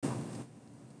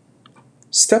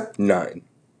Step 9.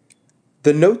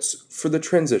 The notes for the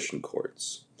transition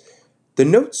chords. The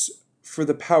notes for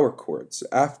the power chords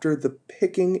after the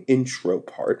picking intro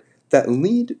part that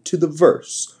lead to the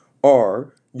verse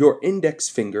are your index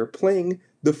finger playing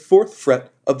the 4th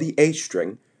fret of the A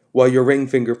string, while your ring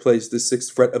finger plays the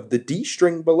 6th fret of the D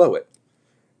string below it.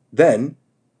 Then,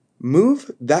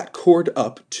 move that chord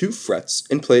up 2 frets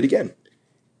and play it again.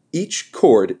 Each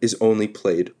chord is only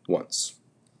played once.